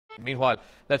Meanwhile,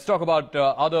 let's talk about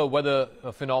other weather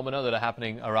phenomena that are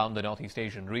happening around the Northeast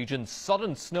Asian region.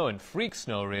 Sudden snow and freak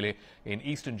snow, really, in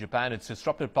eastern Japan. It's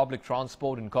disrupted public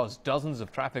transport and caused dozens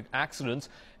of traffic accidents.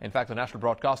 In fact, the national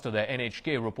broadcaster there,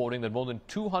 NHK, reporting that more than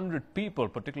 200 people,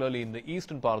 particularly in the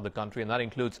eastern part of the country, and that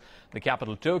includes the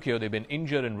capital, Tokyo, they've been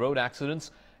injured in road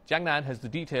accidents. Jiangnan has the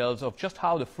details of just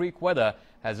how the freak weather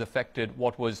has affected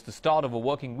what was the start of a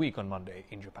working week on Monday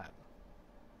in Japan.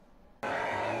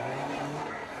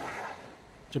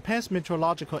 Japan's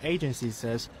meteorological agency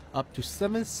says up to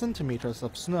 7 centimeters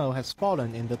of snow has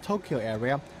fallen in the Tokyo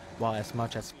area, while as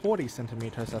much as 40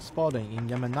 centimeters has fallen in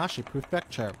Yamanashi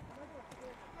Prefecture.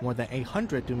 More than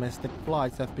 800 domestic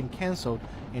flights have been cancelled,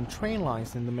 and train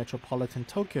lines in the metropolitan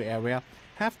Tokyo area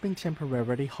have been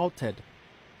temporarily halted.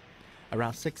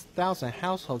 Around 6,000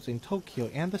 households in Tokyo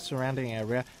and the surrounding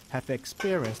area have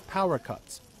experienced power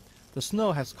cuts. The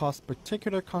snow has caused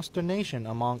particular consternation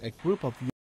among a group of